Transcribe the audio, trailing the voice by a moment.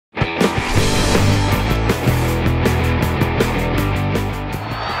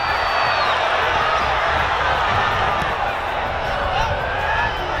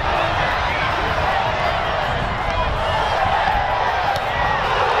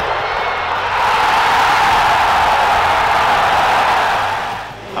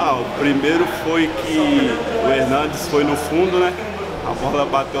primeiro foi que o Hernandes foi no fundo, né? A bola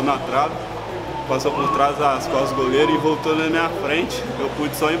bateu na trave, passou por trás das costas do goleiro e voltou na minha frente. Eu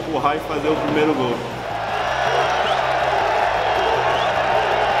pude só empurrar e fazer o primeiro gol.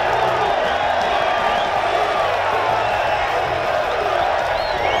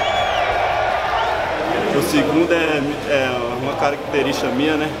 O segundo é uma característica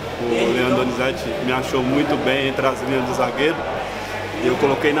minha, né? O Leandro Donizete me achou muito bem entre as linhas do zagueiro. Eu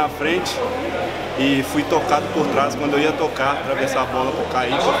coloquei na frente e fui tocado por trás. Quando eu ia tocar, atravessar a bola para o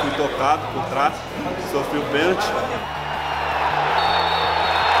Kaique, eu fui tocado por trás, sofri o pênalti.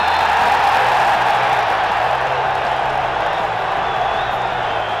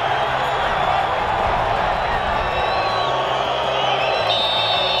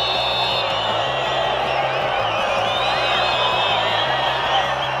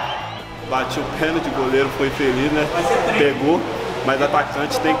 Bati o pênalti, o goleiro foi feliz, né? Pegou, mas o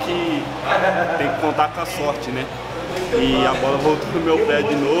atacante tem que contar com a sorte, né? E a bola voltou no meu pé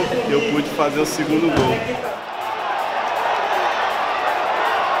de novo e eu pude fazer o segundo gol.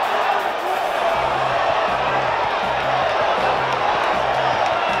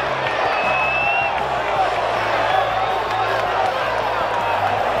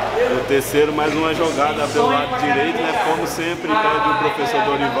 O terceiro, mais uma jogada pelo lado direito, né? Como sempre, pede o professor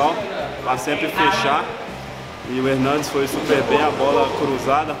Dorival para sempre fechar. E o Hernandes foi super bem, a bola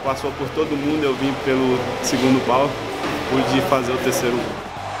cruzada, passou por todo mundo, eu vim pelo segundo pau, pude fazer o terceiro gol.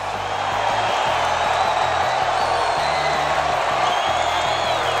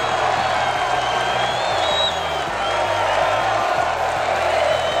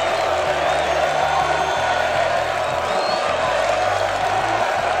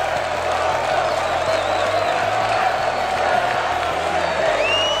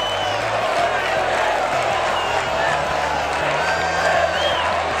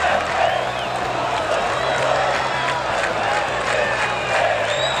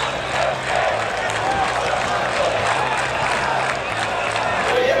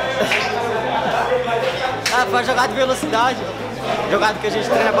 Foi uma jogada de velocidade, jogada que a gente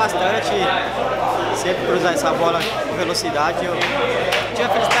treina bastante, sempre cruzar essa bola com velocidade. Eu tive a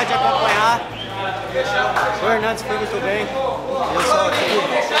felicidade de acompanhar, o Hernandes foi muito bem, eu só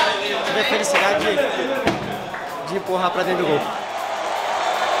tive a felicidade de empurrar para dentro do gol.